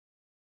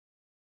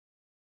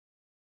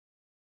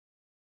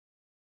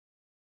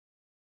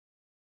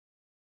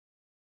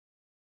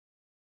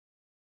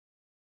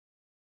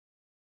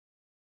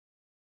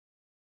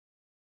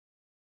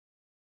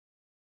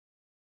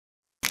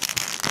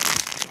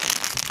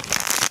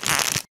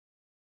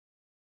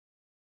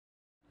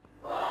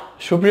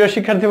সুপ্রিয়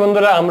শিক্ষার্থী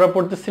বন্ধুরা, আমরা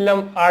পড়তেছিলাম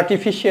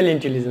আর্টিফিশিয়াল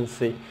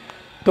ইন্টেলিজেন্সি।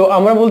 তো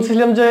আমরা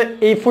বলছিলাম যে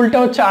এই ফুলটা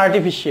হচ্ছে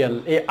আর্টিফিশিয়াল।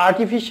 এই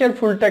আর্টিফিশিয়াল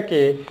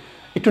ফুলটাকে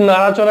একটু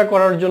নাড়াচড়া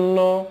করার জন্য,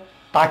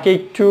 তাকে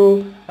একটু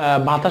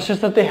বাতাসের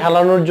সাথে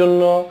হেলানোর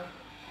জন্য,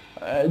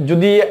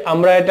 যদি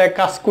আমরা এটা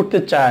কাজ করতে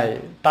চাই,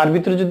 তার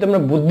ভিতরে যদি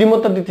আমরা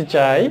বুদ্ধিমত্তা দিতে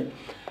চাই,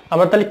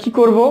 আমরা তাহলে কি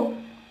করব?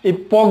 এই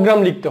প্রোগ্রাম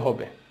লিখতে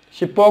হবে।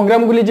 সেই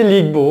প্রোগ্রামগুলি যে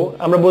লিখবো,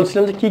 আমরা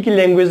বলছিলাম যে কি কি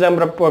ল্যাঙ্গুয়েজে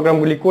আমরা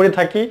প্রোগ্রামগুলি করে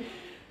থাকি,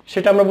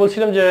 সেটা আমরা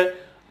বলছিলাম যে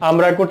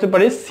আমরা করতে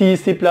পারি সি,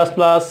 সি প্লাস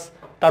প্লাস,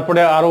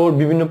 তারপরে আরও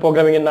বিভিন্ন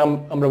প্রোগ্রামিংয়ের নাম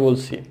আমরা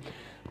বলছি।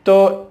 তো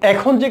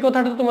এখন যে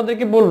কথাটা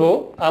তোমাদেরকে বলবো,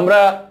 আমরা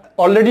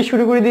অলরেডি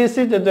শুরু করে দিয়েছি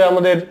যেহেতু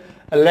আমাদের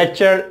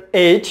লেকচার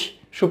 8।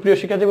 সুপ্রিয়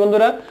শিক্ষার্থী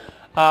বন্ধুরা,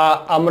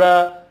 আমরা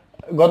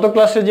গত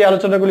ক্লাসে যে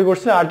আলোচনাগুলি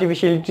করছি,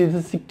 আর্টিফিশিয়াল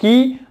ইন্টেলিজেন্স কি,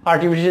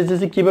 আর্টিফিশিয়াল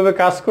ইন্টেলিজেন্স কিভাবে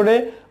কাজ করে,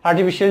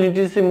 আর্টিফিশিয়াল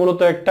ইন্টেলিজেন্স মূলত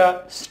একটা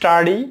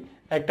স্টাডি,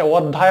 একটা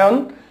অধ্যয়ন,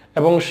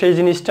 এবং সেই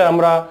জিনিসটা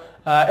আমরা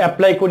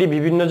অ্যাপ্লাই করি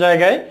বিভিন্ন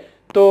জায়গায়।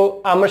 তো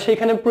আমরা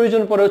সেইখানে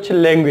প্রয়োজন পড়ে হচ্ছে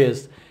ল্যাঙ্গুয়েজ,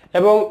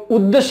 এবং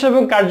উদ্দেশ্য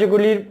এবং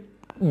কার্যগুলির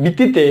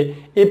ভিত্তিতে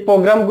এই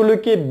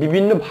প্রোগ্রামগুলোকে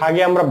বিভিন্ন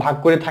ভাগে আমরা ভাগ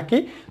করে থাকি।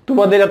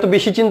 তোমাদের এত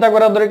বেশি চিন্তা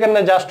করার দরকার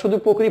না, জাস্ট শুধু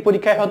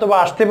পরীক্ষায় হয়তো বা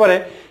আসতে পারে,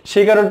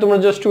 সেই কারণে তোমরা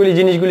জাস্ট ওই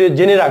জিনিসগুলি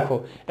জেনে রাখো।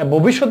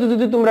 ভবিষ্যতে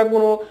যদি তোমরা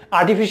কোনো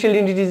আর্টিফিশিয়াল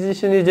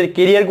ইন্টেলিজেন্সে নিজের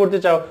কেরিয়ার করতে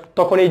চাও,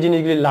 তখন এই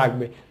জিনিসগুলি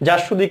লাগবে।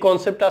 জাস্ট শুধু এই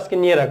কনসেপ্টটা আজকে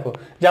নিয়ে রাখো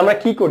যে আমরা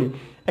কি করি,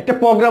 একটা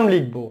প্রোগ্রাম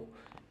লিখবো।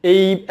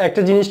 এই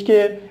একটা জিনিসকে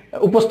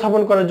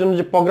উপস্থাপন করার জন্য,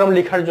 যে প্রোগ্রাম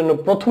লেখার জন্য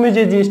প্রথমে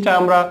যে জিনিসটা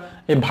আমরা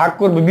ভাগ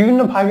করব, বিভিন্ন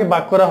ভাগে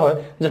ভাগ করা হয়।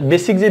 যে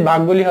বেসিক যে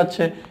ভাগগুলি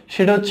হচ্ছে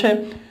সেটা হচ্ছে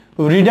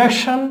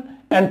রিডাকশন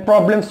অ্যান্ড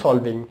প্রবলেম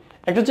সলভিং।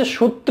 একটা হচ্ছে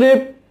সূত্রে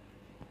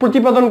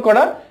প্রতিপাদন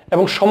করা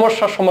এবং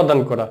সমস্যার সমাধান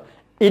করা।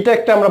 এটা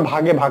একটা আমরা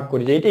ভাগে ভাগ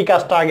করি, যে এই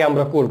কাজটা আগে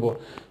আমরা করব।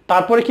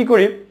 তারপরে কি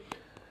করি?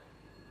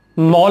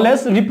 নলেজ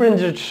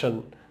রিপ্রেজেন্টেশন,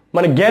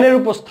 মানে জ্ঞানের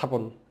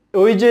উপস্থাপন।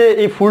 ওই যে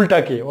এই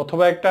ফুলটাকে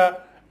অথবা একটা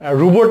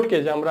রোবটকে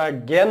যে আমরা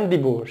জ্ঞান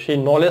দিব, সেই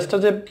নলেজটা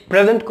যে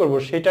প্রেজেন্ট করব,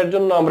 সেটার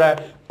জন্য আমরা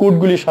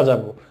কোডগুলি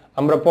সাজাবো,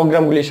 আমরা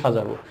প্রোগ্রামগুলি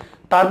সাজাবো।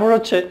 তারপর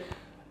হচ্ছে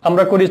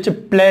আমরা করি হচ্ছে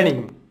প্ল্যানিং।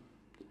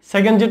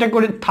 সেকেন্ড যেটা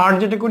করি, থার্ড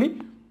যেটা করি,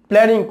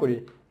 প্ল্যানিং করি,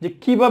 যে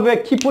কিভাবে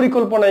কি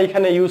পরিকল্পনা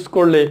এখানে ইউজ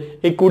করলে,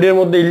 এই কোডের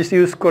মধ্যে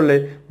ইউজ করলে,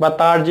 বা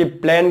তার যে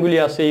প্ল্যানগুলি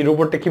আছে, এই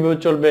রোবটটা কিভাবে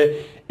চলবে,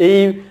 এই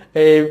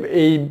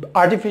এই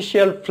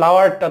আর্টিফিশিয়াল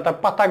ফ্লাওয়ারটা, তার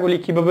পাতাগুলি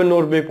কিভাবে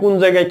নড়বে, কোন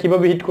জায়গায়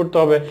কিভাবে হিট করতে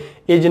হবে,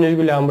 এই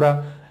জিনিসগুলি আমরা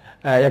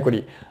করি।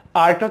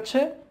 আর একটা হচ্ছে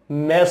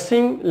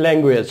মেশিন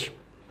ল্যাঙ্গুয়েজ,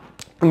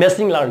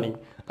 মেশিন লার্নিং।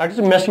 আর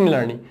হচ্ছে মেশিন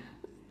লার্নিং,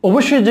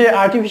 অবশ্যই যে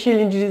আর্টিফিশিয়াল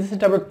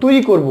ইন্টেলিজেন্সটা আমরা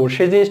তৈরি করব,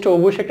 সেই জিনিসটা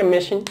অবশ্যই একটা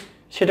মেশিন,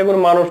 সেটা কোনো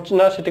মানুষ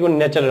না, সেটা কোনো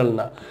ন্যাচারাল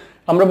না।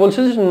 আমরা বলছি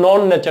যে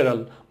নন ন্যাচারাল,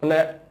 মানে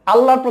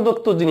আল্লাহর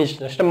প্রদত্ত জিনিস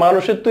না, সেটা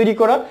মানুষের তৈরি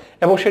করা,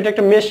 এবং সেটা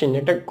একটা মেশিন,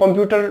 একটা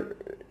কম্পিউটার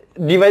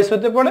ডিভাইস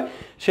হতে পারে।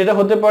 সেটা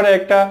হতে পারে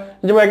একটা,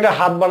 যেমন একটা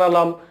হাত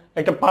বানালাম,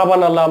 একটা পা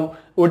বানালাম,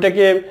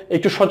 ওইটাকে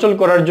একটু সচল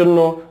করার জন্য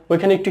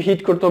ওইখানে একটু হিট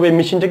করতে হবে,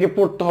 মেশিনটাকে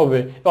পড়তে হবে,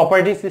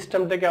 অপারেটিং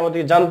সিস্টেমটাকে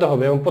আমাদেরকে জানতে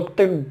হবে, এবং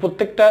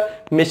প্রত্যেকটা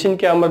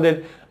মেশিনকে আমাদের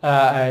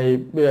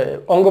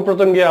অঙ্গ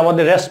প্রত্যঙ্গে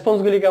আমাদের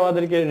রেসপন্সগুলিকে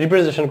আমাদেরকে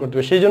রিপ্রেজেন্টেশন করতে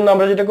হবে। সেই জন্য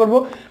আমরা যেটা করব,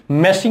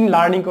 মেশিন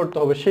লার্নিং করতে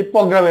হবে সেই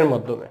প্রোগ্রামের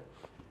মাধ্যমে।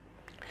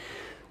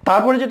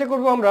 তারপরে যেটা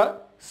করব আমরা,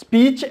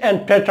 স্পিচ অ্যান্ড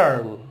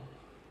প্যাটার্ন।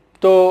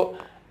 তো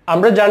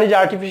আমরা জানি যে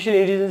আর্টিফিশিয়াল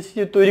ইন্টেলিজেন্স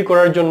তৈরি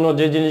করার জন্য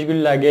যে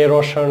জিনিসগুলি লাগে,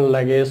 রসায়ন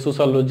লাগে,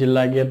 সোশ্যালজি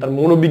লাগে, তার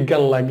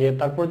মনোবিজ্ঞান লাগে,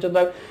 তারপর হচ্ছে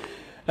তার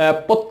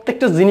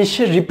প্রত্যেকটা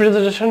জিনিসের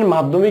রিপ্রেজেন্টেশনের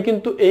মাধ্যমে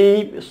কিন্তু এই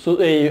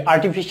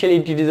আর্টিফিশিয়াল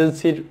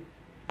ইন্টেলিজেন্সের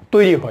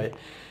তৈরি হয়।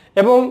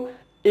 এবং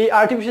এই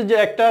আর্টিফিশিয়াল যে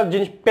একটা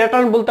জিনিস,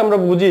 প্যাটার্ন বলতে আমরা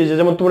বুঝি যে,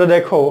 যেমন তোমরা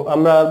দেখো,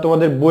 আমরা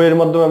তোমাদের বইয়ের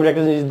মাধ্যমে আমরা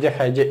একটা জিনিস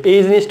দেখাই যে এই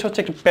জিনিসটা হচ্ছে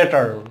একটা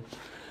প্যাটার্ন।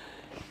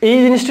 এই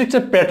জিনিসটা হচ্ছে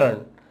প্যাটার্ন।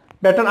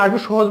 আর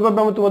একটু সহজভাবে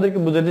আমি তোমাদেরকে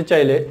বোঝাতে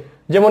চাইলে,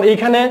 যেমন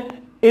এইখানে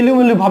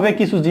এলোমেলোভাবে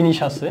কিছু জিনিস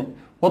আছে,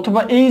 অথবা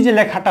এই যে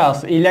লেখাটা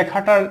আছে, এই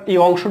লেখাটার এই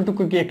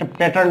অংশটুকুকে একটা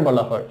প্যাটার্ন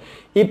বলা হয়।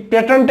 এই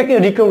প্যাটার্নটাকে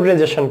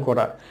রিকগনাইজেশন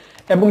করা,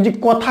 এবং যে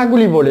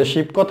কথাগুলি বলে,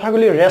 সেই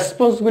কথাগুলির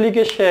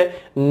রেসপন্সগুলিকে সে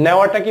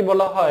নেওয়াটাকে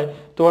বলা হয়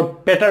তোমার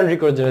প্যাটার্ন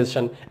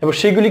রিকগনাইজেশন। এবং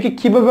সেগুলিকে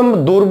কিভাবে আমরা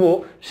ধরবো,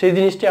 সেই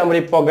জিনিসটি আমরা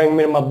এই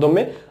প্রোগ্রামিংয়ের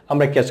মাধ্যমে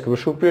আমরা ক্যাচ করবো।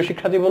 সুপ্রিয়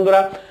শিক্ষার্থী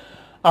বন্ধুরা,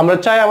 আমরা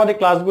চাই আমাদের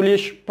ক্লাসগুলি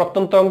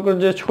প্রত্যন্ত অঙ্ক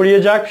যে ছড়িয়ে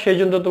যাক, সেই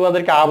জন্য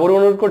তোমাদেরকে আবারও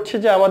অনুরোধ করছি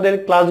যে আমাদের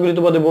ক্লাসগুলি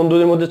তোমাদের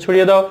বন্ধুদের মধ্যে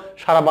ছড়িয়ে দাও,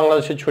 সারা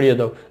বাংলাদেশে ছড়িয়ে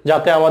দাও,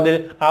 যাতে আমাদের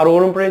আরও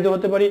অনুপ্রাণিত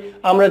হতে পারি।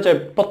 আমরা চাই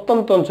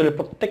প্রত্যন্ত অঞ্চলে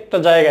প্রত্যেকটা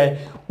জায়গায়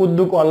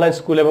উদ্যোগ, অনলাইন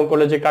স্কুল এবং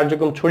কলেজে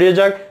কার্যক্রম ছড়িয়ে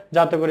যাক,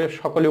 যাতে করে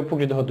সকলে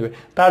উপকৃত হতে হবে।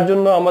 তার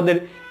জন্য আমাদের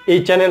এই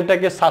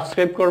চ্যানেলটাকে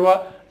সাবস্ক্রাইব করবা,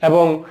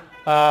 এবং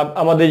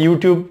আমাদের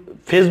ইউটিউব,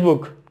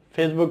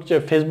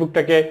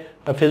 ফেসবুকটাকে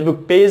ফেসবুক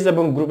পেজ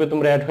এবং গ্রুপে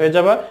তোমরা অ্যাড হয়ে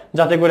যাবা,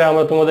 যাতে করে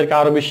আমরা তোমাদেরকে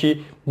আরো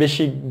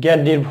বেশি জ্ঞান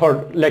নির্ভর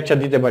লেকচার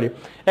দিতে পারি।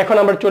 এখন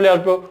আমরা চলে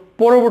আসবো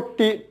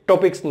পরবর্তী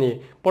টপিকস নিয়ে।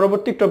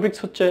 পরবর্তী টপিকস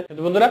হচ্ছে,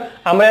 বন্ধুরা,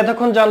 আমরা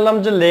এতক্ষণ জানলাম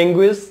যে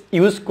ল্যাঙ্গুয়েজ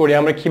ইউজ করে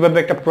আমরা কিভাবে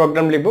একটা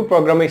প্রোগ্রাম লিখবো,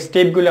 প্রোগ্রামের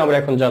স্টেপগুলো আমরা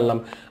এখন জানলাম।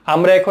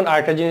 আমরা এখন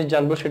আরেকটা জিনিস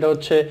জানবো, সেটা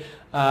হচ্ছে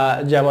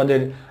যে আমাদের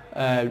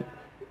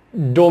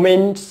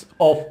ডোমেইনস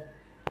অফ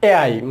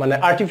এআই, মানে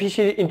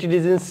আর্টিফিশিয়াল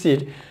ইন্টেলিজেন্সের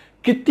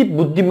কৃত্রিম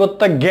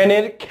বুদ্ধিমত্তা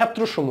জ্ঞানের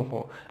ক্ষেত্রসমূহ,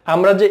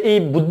 আমরা যে এই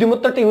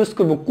বুদ্ধিমত্তাটা ইউজ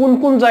করব কোন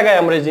কোন জায়গায়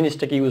আমরা এই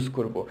জিনিসটাকে ইউজ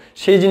করব,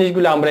 সেই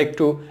জিনিসগুলো আমরা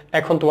একটু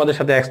এখন তোমাদের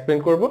সাথে এক্সপ্লেন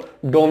করব।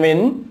 ডোমেন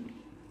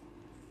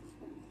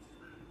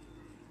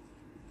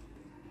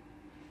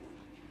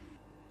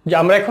যে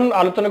আমরা এখন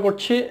আলোচনা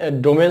করছি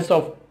ডোমেন্স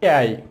অফ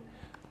এআই।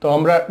 তো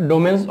আমরা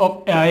ডোমেন্স অফ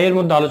এআই এর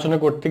মধ্যে আলোচনা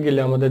করতে গেলে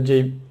আমাদের যে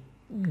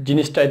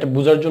জিনিসটা, এটা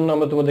বোঝার জন্য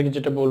আমরা তোমাদেরকে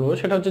যেটা বলবো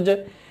সেটা হচ্ছে যে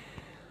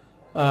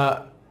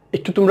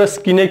একটু তোমরা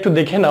স্ক্রিনে একটু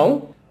দেখে নাও।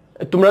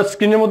 তোমরা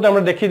স্ক্রিনের মধ্যে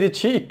আমরা দেখিয়ে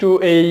দিচ্ছি একটু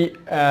এই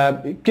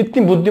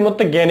কৃত্রিম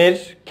বুদ্ধিমত্তা জ্ঞানের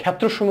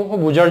ক্ষেত্রসমূহ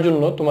বোঝার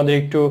জন্য তোমাদের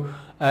একটু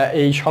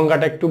এই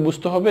সংজ্ঞাটা একটু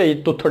বুঝতে হবে, এই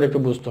তথ্যটা একটু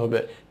বুঝতে হবে।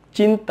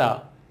 চিন্তা,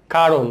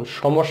 কারণ,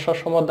 সমস্যা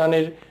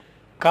সমাধানের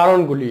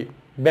কারণগুলি,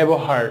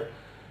 ব্যবহার,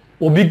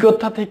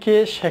 অভিজ্ঞতা থেকে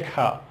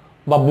শেখা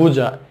বা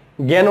বোঝা,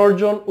 জ্ঞান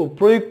অর্জন ও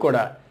প্রয়োগ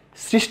করা,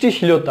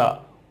 সৃষ্টিশীলতা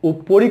ও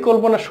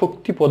পরিকল্পনা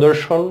শক্তি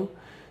প্রদর্শন,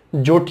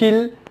 জটিল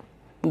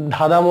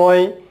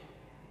ধাঁধাময়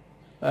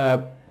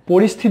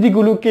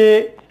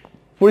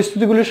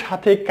পরিস্থিতিগুলির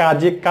সাথে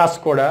কাজ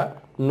করা,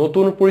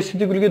 নতুন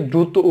পরিস্থিতিগুলিকে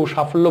দ্রুত ও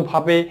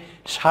সাফল্যভাবে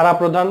সাড়া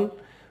প্রদান,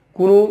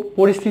 কোনো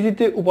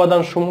পরিস্থিতিতে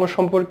উপাদানসমূহ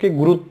সম্পর্কে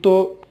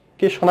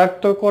গুরুত্বকে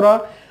শনাক্ত করা,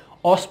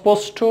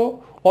 অস্পষ্ট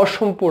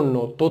অসম্পূর্ণ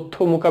তথ্য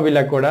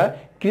মোকাবিলা করা,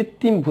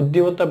 কৃত্রিম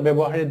বুদ্ধিমত্তা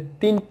ব্যবহারের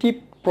 3টি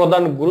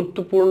প্রধান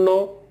গুরুত্বপূর্ণ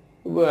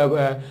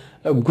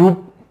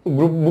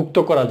গ্রুপভুক্ত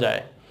করা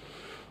যায়।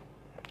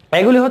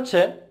 এগুলি হচ্ছে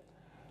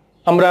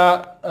আমরা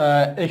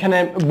এখানে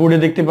বোর্ডে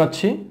দেখতে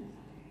পাচ্ছি।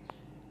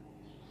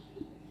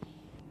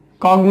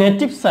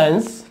 কগনিটিভ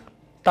সায়েন্স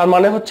তার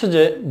মানে হচ্ছে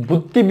যে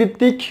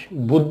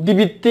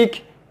বুদ্ধিভিত্তিক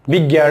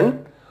বিজ্ঞান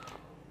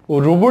ও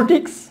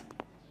রোবোটিক্স,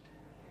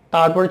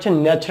 তারপর হচ্ছে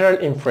ন্যাচারাল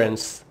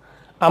ইনফারেন্স।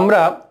 আমরা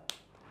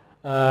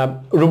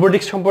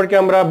রোবোটিক্স সম্পর্কে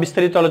আমরা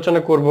বিস্তারিত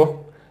আলোচনা করব।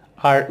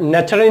 আর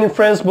ন্যাচারাল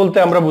ইনফারেন্স বলতে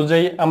আমরা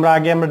বুঝাই,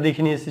 আমরা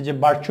দেখে নিয়েছি যে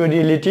ভার্চুয়াল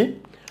রিয়েলিটি,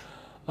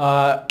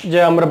 যে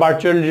আমরা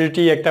ভার্চুয়াল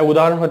রিয়েলিটি একটা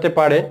উদাহরণ হতে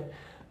পারে,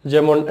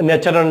 যেমন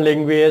natural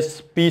language,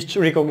 speech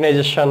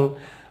recognition,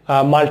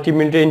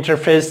 multimedia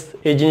interface,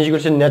 এই জিনিসগুলো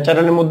হচ্ছে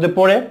ন্যাচারালের মধ্যে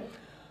পড়ে।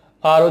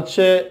 আর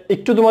হচ্ছে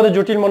একটু তোমাদের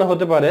জটিল মনে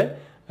হতে পারে,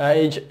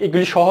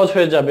 এগুলি সহজ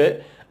হয়ে যাবে।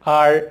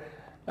 আর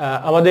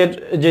আমাদের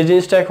যে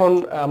জিনিসটা এখন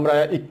আমরা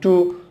একটু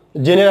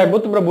জেনে রাখবো,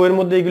 তোমরা বইয়ের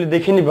মধ্যে এগুলি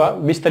দেখে নিবা,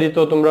 বিস্তারিত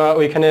তোমরা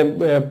ওইখানে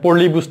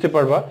পড়লেই বুঝতে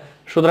পারবা,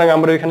 সুতরাং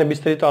আমরা ওইখানে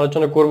বিস্তারিত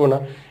আলোচনা করব না।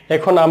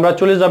 এখন আমরা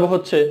চলে যাব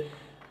হচ্ছে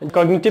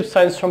কগনিটিভ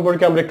সায়েন্স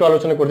সম্পর্কে আমরা একটু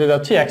আলোচনা করতে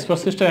যাচ্ছি।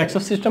 এক্সপার্ট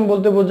সিস্টেম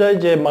বলতে বোঝায়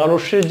যে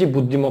মানুষের যে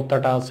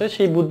বুদ্ধিমত্তাটা আছে,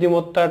 সেই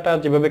বুদ্ধিমত্তাটা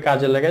যেভাবে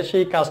কাজে লাগায়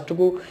সেই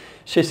কাজটুকু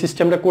সেই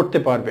সিস্টেমটা করতে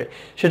পারবে,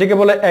 সেটাকে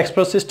বলে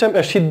এক্সপার্ট সিস্টেম।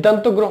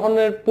 সিদ্ধান্ত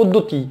গ্রহণের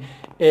পদ্ধতি,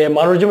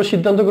 মানুষ যেমন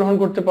সিদ্ধান্ত গ্রহণ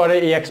করতে পারে,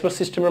 এই এক্সপার্ট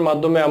সিস্টেমের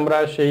মাধ্যমে আমরা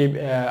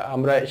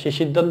সেই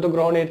সিদ্ধান্ত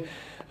গ্রহণের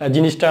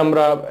জিনিসটা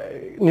আমরা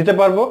নিতে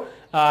পারবো।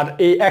 আর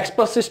এই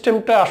এক্সপার্ট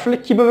সিস্টেমটা আসলে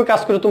কিভাবে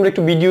কাজ করে তোমরা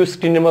একটু ভিডিও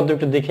স্ক্রিনের মধ্যে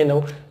একটু দেখে নাও,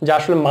 যে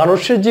আসলে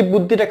মানুষের যে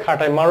বুদ্ধিটা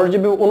খাটায়, মানুষ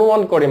যেভাবে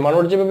অনুমান করে,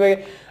 মানুষ যেভাবে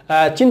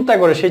চিন্তা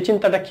করে, সেই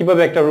চিন্তাটা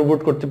কিভাবে একটা রোবট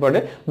করতে পারে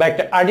বা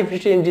একটা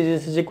আর্টিফিশিয়াল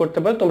ইন্টেলিজেন্স যে করতে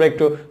পারে, তোমরা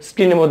একটু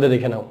স্ক্রিনের মধ্যে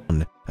দেখে নাও।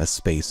 A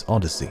space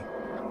odyssey.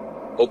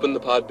 Open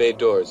the pod bay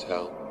doors,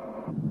 Hal.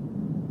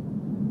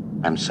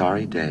 I'm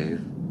sorry, Dave.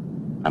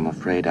 I'm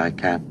afraid I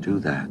can't do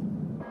that.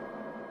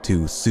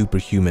 2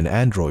 superhuman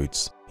androids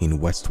in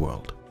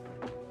Westworld.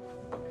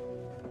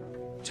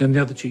 Turn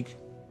the other cheek.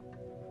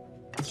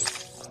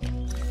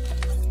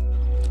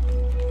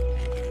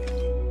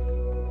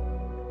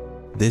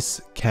 This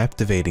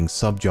captivating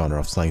subgenre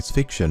of science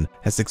fiction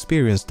has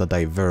experienced a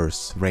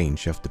diverse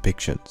range of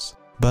depictions.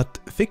 But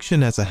fiction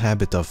has a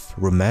habit of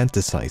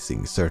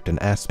romanticizing certain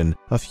aspects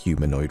of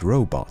humanoid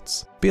robots.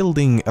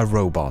 Building a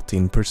robot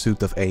in pursuit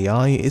of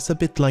AI is a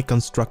bit like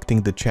constructing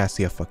the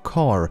chassis of a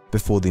car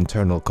before the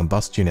internal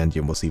combustion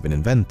engine was even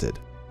invented.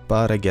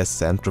 But I guess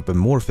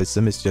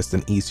anthropomorphism is just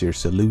an easier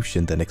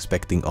solution than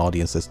expecting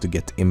audiences to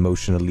get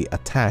emotionally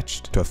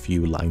attached to a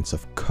few lines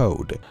of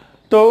code.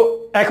 তো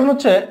এখন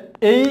হচ্ছে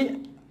এই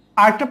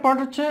আরেকটা part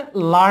হচ্ছে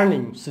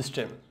learning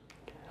system.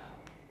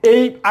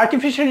 এই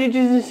artificial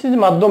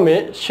ইন্টেলিজেন্সের মাধ্যমে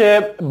সে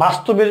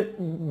বাস্তবের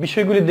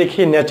বিষয়গুলি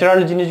দেখে, ন্যাচারাল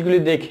জিনিসগুলি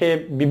দেখে,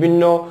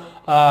 বিভিন্ন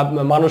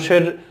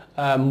মানুষের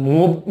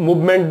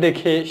মুভমেন্ট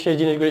দেখে সেই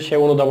জিনিসগুলি সে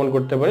অনুধাবন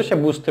করতে পারে, সে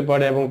বুঝতে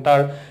পারে এবং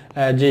তার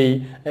যেই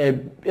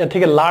এ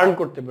থেকে লার্ন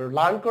করতে পারে,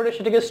 লার্ন করে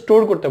সেটাকে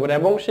স্টোর করতে পারে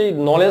এবং সেই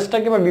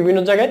নলেজটাকে বা বিভিন্ন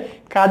জায়গায়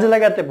কাজে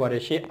লাগাতে পারে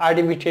সেই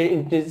আর্টিফিশিয়াল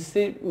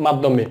ইন্টেলিজেন্সের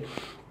মাধ্যমে।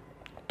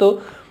 তো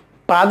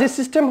পাজি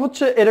সিস্টেম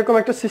হচ্ছে এরকম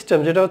একটা সিস্টেম,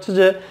 যেটা হচ্ছে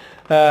যে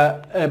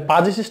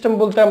পাজি সিস্টেম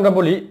বলতে আমরা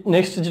বলি,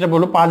 নেক্সট যেটা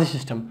বলবো পাজি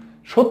সিস্টেম,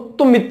 সত্য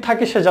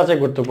মিথ্যাকে সে যাচাই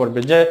করতে পারবে,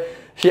 যে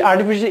সেই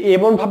আর্টিফিশিয়াল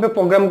এমনভাবে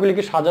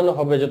প্রোগ্রামগুলিকে সাজানো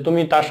হবে যে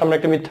তুমি তার সামনে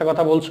একটা মিথ্যা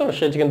কথা বলছো,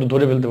 সে কিন্তু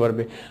ধরে ফেলতে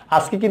পারবে।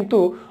 আজকে কিন্তু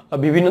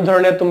বিভিন্ন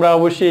ধরনের, তোমরা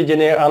অবশ্যই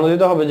জেনে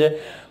আনন্দিত হবে যে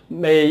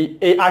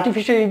এই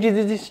আর্টিফিশিয়াল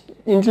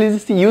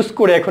ইন্টেলিজেন্স ইউজ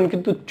করে এখন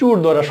কিন্তু চোর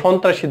ধরা,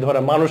 সন্ত্রাসী ধরা,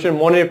 মানুষের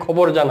মনের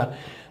খবর জানা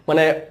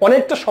মানে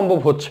অনেকটা সম্ভব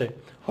হচ্ছে।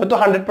 হয়তো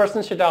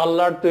 100% সেটা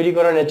আল্লাহর তৈরি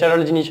করা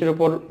ন্যাচারাল জিনিসের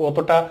উপর,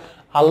 অতটা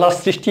আল্লাহর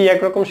সৃষ্টি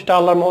একরকম, সেটা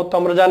আল্লাহর মহত্ব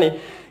আমরা জানি,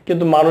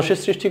 কিন্তু মানুষের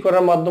সৃষ্টি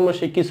করার মাধ্যমে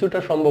সে কিছুটা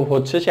সম্ভব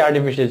হচ্ছে, সে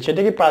আর্টিফিশিয়াল,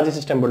 সেটাকে পাজি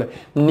সিস্টেম বলে,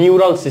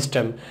 নিউরাল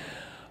সিস্টেম।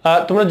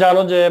 তোমরা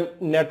জানো যে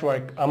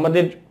নেটওয়ার্ক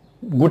আমাদের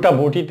গোটা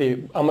বডিতে,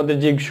 আমাদের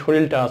যে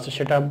শরীরটা আছে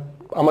সেটা,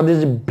 আমাদের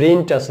যে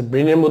ব্রেনটা আছে,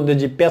 ব্রেনের মধ্যে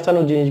যে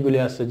পেঁচানো জিনিসগুলি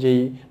আছে, যেই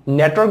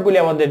নেটওয়ার্কগুলি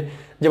আমাদের,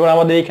 যেমন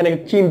আমাদের এখানে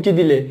চিমটি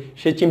দিলে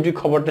সেই চিমটির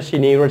খবরটা সেই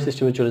নিউরাল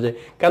সিস্টেমে চলে যায়,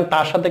 কারণ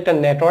তার সাথে একটা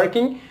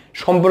নেটওয়ার্কিং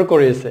সম্পর্ক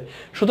রয়েছে।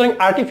 সুতরাং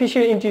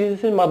আর্টিফিশিয়াল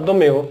ইন্টেলিজেন্সের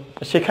মাধ্যমেও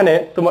সেখানে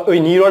তোমার ওই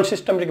নিউরাল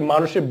সিস্টেমটাকে,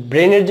 মানুষের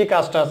ব্রেনের যে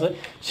কাজটা আছে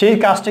সেই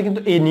কাজটা কিন্তু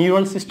এই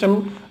নিউরাল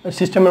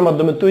সিস্টেমের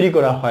মাধ্যমে তৈরি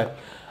করা হয়।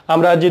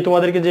 আমরা যে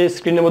তোমাদেরকে যে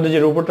স্ক্রিনের মধ্যে যে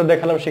রোবটটা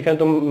দেখালাম, সেখানে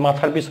তো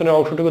মাথার পিছনের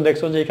অংশটুকু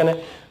দেখছো যে এখানে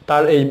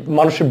তার এই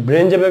মানুষের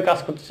ব্রেন যেভাবে কাজ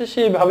করতেছে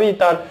সেইভাবেই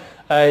তার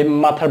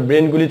মাথার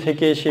ব্রেনগুলি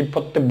থেকে সেই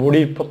প্রত্যেক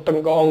বডির প্রত্যেক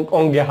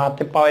অঙ্গে,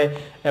 হাতে পায়ে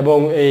এবং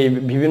এই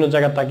বিভিন্ন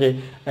জায়গায় তাকে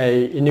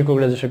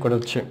নিউক্লিয়ারাইজেশন করা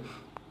হচ্ছে।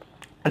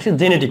 আচ্ছা,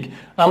 জেনেটিক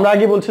আমরা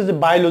আগে বলছি যে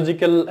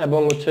বায়োলজিক্যাল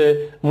এবং হচ্ছে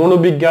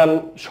মনোবিজ্ঞান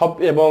সব,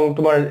 এবং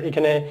তোমার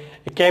এখানে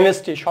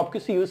কেমিস্ট্রি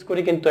সবকিছু ইউজ করে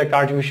কিন্তু একটা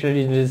আর্টিফিশিয়াল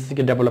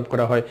ইন্টেলিজেন্সকে ডেভেলপ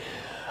করা হয়।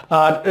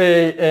 আর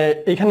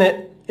এখানে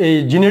এই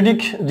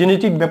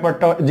জেনেটিক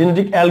ব্যাপারটা,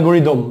 জেনেটিক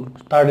অ্যালগোরিদম,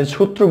 তার যে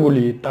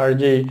সূত্রগুলি, তার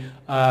যে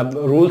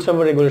রুলস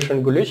এবং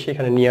রেগুলেশনগুলি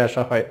সেখানে নিয়ে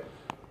আসা হয়।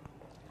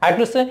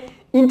 আরেকটা হচ্ছে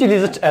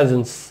ইন্টেলিজেন্ট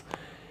এজেন্টস,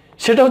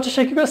 সেটা হচ্ছে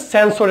সে কি করে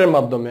সেন্সরের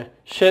মাধ্যমে,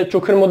 সে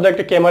চোখের মধ্যে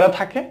একটা ক্যামেরা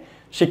থাকে,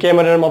 সেই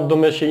ক্যামেরার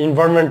মাধ্যমে সেই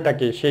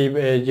এনভায়রনমেন্টটাকে, সেই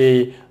যে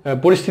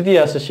পরিস্থিতি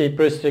আছে সেই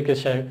পরিস্থিতিকে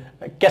সে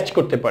ক্যাচ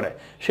করতে পারে,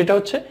 সেটা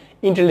হচ্ছে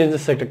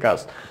ইন্টেলিজেন্সের একটা কাজ।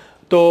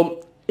 তো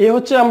এ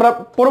হচ্ছে আমরা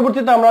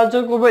পরবর্তীতে আমরা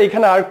আলোচনা করবো।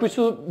 এখানে আর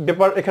কিছু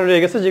ব্যাপার এখানে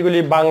রয়ে গেছে যেগুলি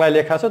বাংলায়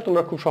লেখা আছে,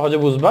 তোমরা খুব সহজে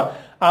বুঝবা।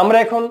 আমরা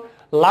এখন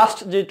লাস্ট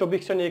যে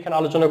টপিকটা নিয়ে এখানে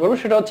আলোচনা করবো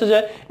সেটা হচ্ছে যে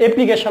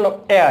application of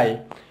AI.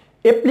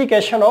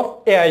 Application of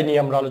AI নিয়ে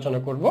আমরা আলোচনা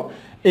করব।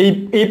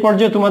 এই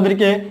পর্যায়ে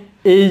তোমাদেরকে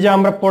এই যে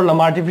আমরা পড়লাম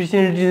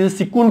আর্টিফিশিয়াল ইন্টেলিজেন্স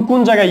কোন কোন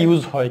জায়গায়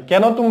ইউজ হয়,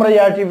 কেন তোমরা এই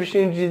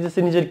আর্টিফিশিয়াল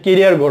ইন্টেলিজেন্সে নিজের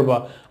কেরিয়ার গড়বা,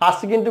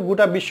 আজকে কিন্তু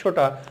গোটা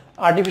বিশ্বটা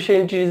আর্টিফিশিয়াল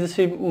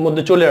ইন্টেলিজেন্সের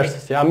মধ্যে চলে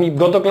আসছে। আমি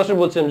গত ক্লাসে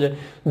বলছিলাম যে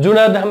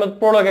জুনায়েদ আহমেদ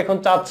পলক এখন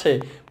চাচ্ছে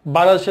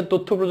বাংলাদেশের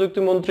তথ্য প্রযুক্তি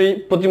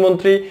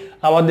প্রতিমন্ত্রী,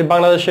 আমাদের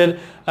বাংলাদেশের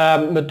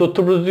তথ্য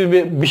প্রযুক্তি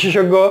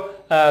বিশেষজ্ঞ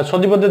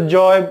সজীবদের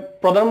জয়,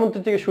 প্রধানমন্ত্রী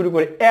থেকে শুরু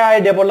করে এআই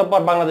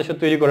ডেভেলপার বাংলাদেশে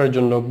তৈরি করার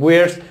জন্য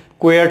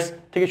কুয়েটস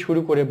থেকে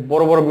শুরু করে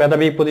বড় বড়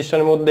মেধাবী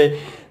প্রতিষ্ঠানের মধ্যে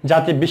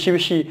যাতে বেশি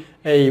বেশি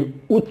এই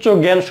উচ্চ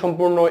জ্ঞান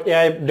সম্পূর্ণ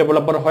এআই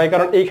ডেভেলপার হয়,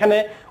 কারণ এইখানে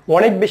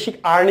অনেক বেশি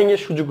আর্নিং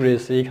এর সুযোগ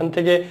রয়েছে। এখান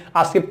থেকে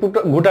আজকে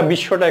গোটা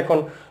বিশ্বটা এখন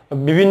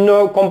বিভিন্ন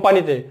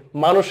কোম্পানিতে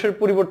মানুষের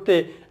পরিবর্তে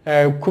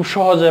খুব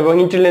সহজে এবং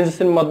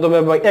ইন্টেলিজেন্সের মাধ্যমে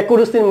এবং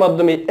অ্যাকুরেসির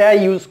মাধ্যমে এআই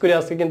ইউজ করে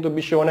আজকে কিন্তু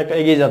বিশ্ব অনেকটা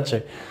এগিয়ে যাচ্ছে।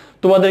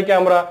 তোমাদেরকে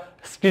আমরা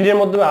স্ক্রিনের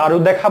মাধ্যমে আরো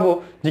দেখাবো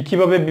যে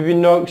কিভাবে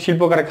বিভিন্ন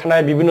শিল্প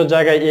কারখানায় বিভিন্ন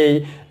জায়গায় এই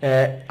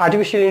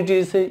আর্টিফিশিয়াল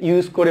ইন্টেলিজেন্স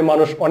ইউজ করে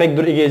মানুষ অনেক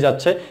দূর এগিয়ে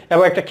যাচ্ছে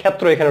এবং একটা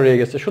ক্ষেত্র এখানে রয়ে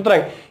গেছে। সুতরাং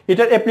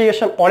এটার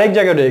অ্যাপ্লিকেশন অনেক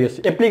জায়গায় রয়ে গেছে।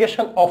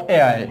 Application of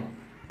AI,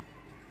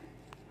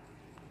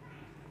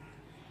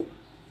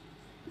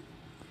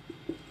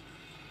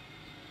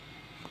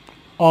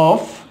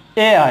 of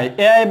AI,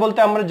 AI বলতে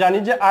আমরা জানি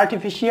যে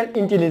আর্টিফিশিয়াল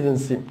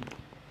ইন্টেলিজেন্স।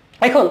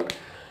 এখন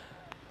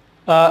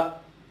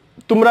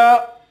তোমরা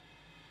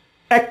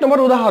এক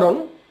নম্বর উদাহরণ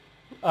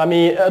আমি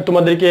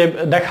তোমাদেরকে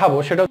দেখাবো,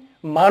 সেটা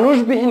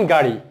মানুষবিহীন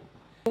গাড়ি,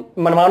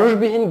 মানে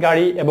মানুষবিহীন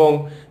গাড়ি এবং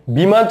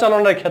বিমান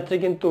চালানোর ক্ষেত্রে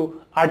কিন্তু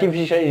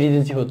আর্টিফিশিয়াল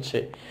ইন্টেলিজেন্স হচ্ছে।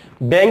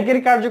 ব্যাংকের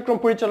কার্যক্রম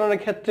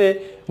পরিচালনার ক্ষেত্রে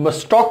বা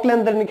স্টক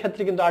লেনদেনের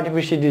ক্ষেত্রে কিন্তু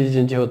আর্টিফিশিয়াল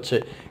ইন্টেলিজেন্স হচ্ছে।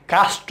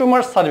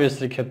 কাস্টমার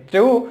সার্ভিসের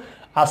ক্ষেত্রেও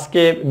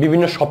আজকে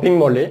বিভিন্ন শপিং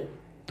মলে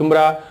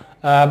তোমরা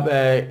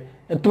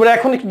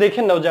এখন একটু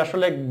দেখে নাও যে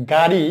আসলে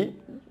গাড়ি,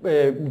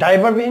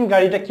 ড্রাইভারবিহীন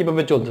গাড়িটা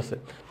কিভাবে চলতেছে।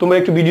 তোমরা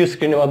একটু ভিডিও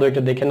স্ক্রিনের মাধ্যমে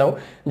একটা দেখে নাও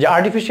যে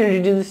আর্টিফিশিয়াল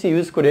ইন্টেলিজেন্স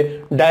ইউজ করে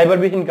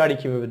ড্রাইভারবিহীন গাড়ি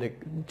কিভাবে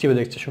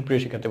দেখছে সুপ্রিয়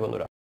শিক্ষার্থী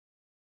বন্ধুরা।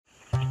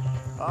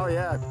 Oh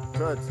yeah,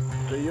 good.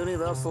 The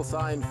universal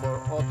sign for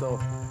auto.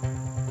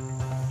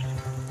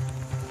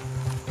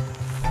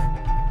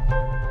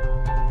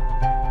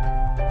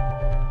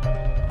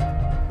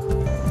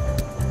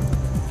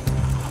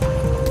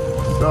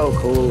 So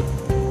cool.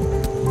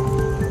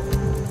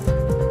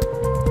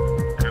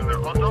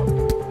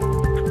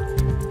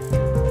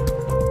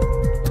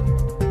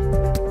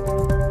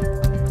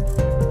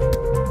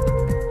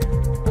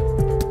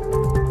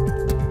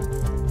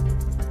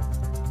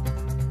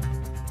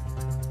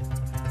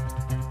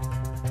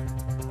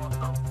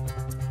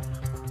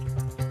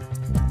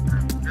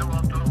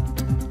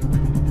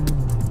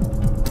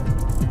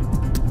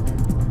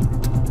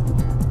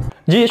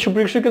 জি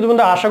সুপ্রিয় শিক্ষার্থী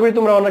বন্ধু, আশা করি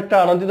তোমরা অনেকটা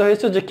আনন্দিত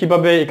হয়েছো যে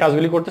কিভাবে এই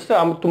কাজগুলি করতেছে।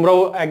 তোমরাও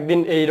একদিন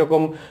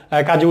এইরকম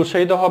কাজে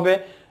উৎসাহিত হবে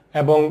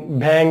এবং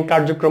ব্যাংক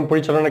কার্যক্রম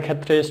পরিচালনার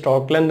ক্ষেত্রে,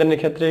 স্টক লেনদেনের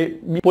ক্ষেত্রে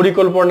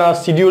পরিকল্পনা,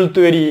 শিডিউল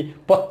তৈরি,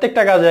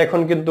 প্রত্যেকটা কাজে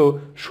এখন কিন্তু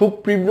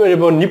সুপ্রিম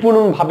এবং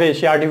নিপুণভাবে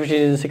সে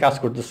আর্টিফিশিয়াল ইন্টেলিজেন্স কাজ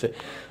করতেছে।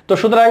 তো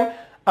সুতরাং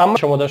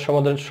আমরা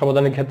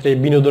সমাধানের ক্ষেত্রে,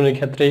 বিনোদনের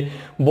ক্ষেত্রে,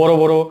 বড়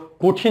বড়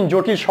কঠিন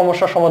জটিল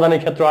সমস্যা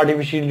সমাধানের ক্ষেত্রে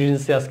আর্টিফিশিয়াল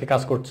ইন্টেলিজেন্স আজকে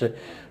কাজ করছে।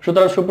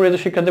 সুতরাং সুপ্রিয়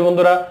শিক্ষার্থী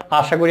বন্ধুরা,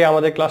 আশা করি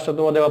আমাদের ক্লাসটা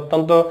তোমাদের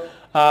অত্যন্ত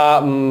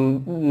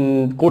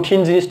কঠিন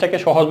জিনিসটাকে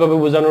সহজভাবে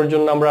বোঝানোর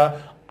জন্য আমরা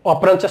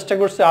আপ্রাণ চেষ্টা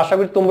করছে। আশা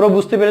করি তোমরাও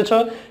বুঝতে পেরেছো।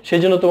 সেই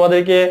জন্য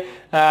তোমাদেরকে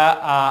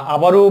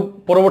আবারও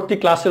পরবর্তী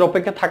ক্লাসের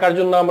অপেক্ষা থাকার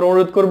জন্য আমরা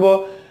অনুরোধ করব।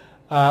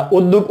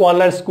 উদ্যোগ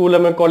অনলাইন স্কুল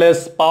এবং কলেজ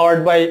পাওয়ার্ড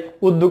বাই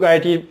উদ্যোগ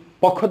আইটির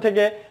পক্ষ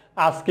থেকে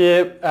আজকে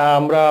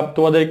আমরা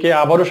তোমাদেরকে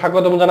আবারও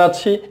স্বাগতম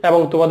জানাচ্ছি এবং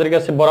তোমাদের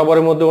কাছে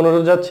বরাবরের মধ্যে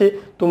অনুরোধ যাচ্ছি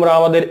তোমরা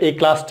আমাদের এই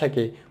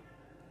ক্লাসটাকে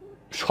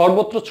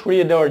সর্বত্র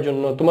ছড়িয়ে দেওয়ার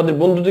জন্য, তোমাদের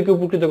বন্ধুদেরকে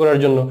উপকৃত করার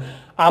জন্য।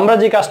 আমরা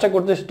যে কাজটা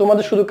করতেছি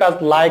তোমাদের শুধু কাজ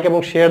লাইক এবং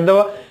শেয়ার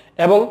দেওয়া,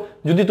 এবং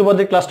যদি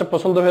তোমাদের ক্লাসটা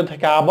পছন্দ হয়ে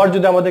থাকে আবার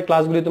যদি আমাদের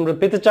ক্লাসগুলি তোমরা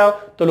পেতে চাও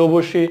তাহলে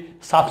অবশ্যই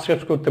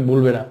সাবস্ক্রাইব করতে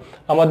ভুলবে না।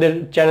 আমাদের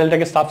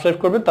চ্যানেলটাকে সাবস্ক্রাইব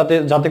করবে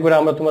যাতে করে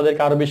আমরা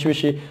তোমাদেরকে আরো বেশি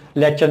বেশি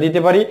লেকচার দিতে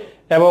পারি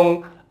এবং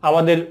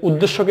আমাদের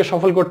উদ্দেশ্যকে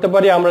সফল করতে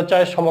পারি। আমরা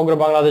চাই সমগ্র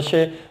বাংলাদেশে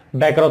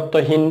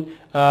বেকারত্বহীন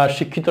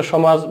শিক্ষিত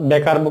সমাজ,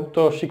 বেকারমুক্ত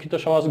শিক্ষিত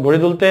সমাজ গড়ে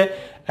তুলতে,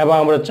 এবং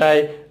আমরা চাই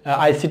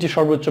আইসিটি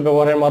সর্বোচ্চ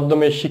ব্যবহারের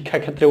মাধ্যমে শিক্ষা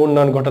ক্ষেত্রে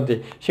উন্নয়ন ঘটাতে।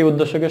 সেই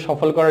উদ্দেশ্যকে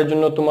সফল করার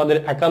জন্য তোমাদের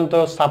একান্ত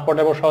সাপোর্ট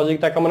এবং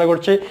সহযোগিতা কামনা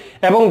করছি।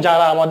 এবং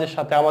যারা আমাদের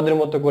সাথে আমাদের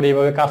মতো করে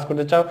এইভাবে কাজ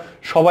করতে চাও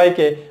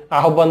সবাইকে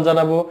আহ্বান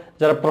জানাবো,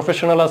 যারা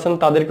প্রফেশনাল আছেন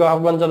তাদেরকেও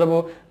আহ্বান জানাবো,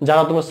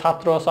 যারা তোমার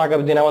ছাত্র আছো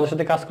আগামী দিনে আমাদের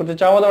সাথে কাজ করতে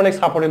চাও, আমাদের অনেক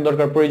সাপোর্টের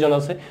দরকার প্রয়োজন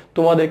আছে,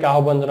 তোমাদেরকে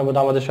আহ্বান জানাবো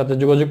আমাদের সাথে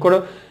যোগাযোগ করো,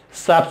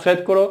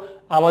 সাবস্ক্রাইব করো,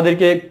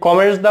 আমাদেরকে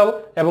কমেন্টস দাও,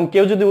 এবং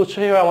কেউ যদি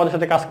উৎসাহী হয়ে আমাদের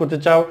সাথে কাজ করতে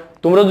চাও,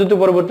 তোমরা যদি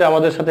পরবর্তী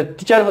আমাদের সাথে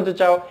টিচার হতে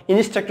চাও,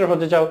 ইনস্ট্রাক্টর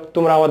হতে চাও,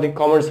 তোমরা আমাদের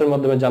কমেন্টসের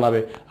মাধ্যমে জানাবে।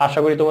 আশা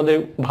করি তোমাদের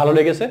ভালো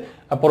লেগেছে।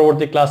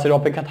 পরবর্তী ক্লাসের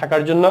অপেক্ষা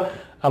থাকার জন্য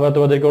আমরা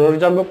তোমাদেরকে অনুরোধ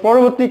জানাবো।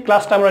 পরবর্তী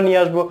ক্লাসটা আমরা নিয়ে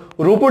আসবো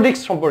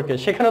রোবোটিক্স সম্পর্কে।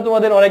 সেখানে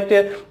তোমাদের অনেকটা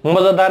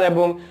মজাদার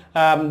এবং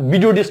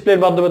ভিডিও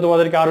ডিসপ্লের মাধ্যমে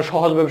তোমাদেরকে আরো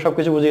সহজভাবে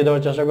সবকিছু বুঝিয়ে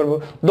দেওয়ার চেষ্টা করবো।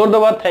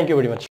 ধন্যবাদ, থ্যাংক ইউ ভেরি মাচ।